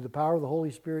lives. Through the power of the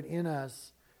Holy Spirit in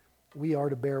us, we are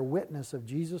to bear witness of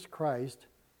Jesus Christ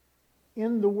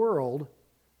in the world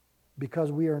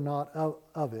because we are not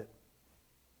of it.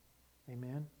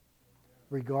 Amen?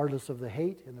 Regardless of the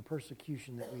hate and the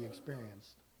persecution that we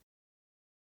experienced.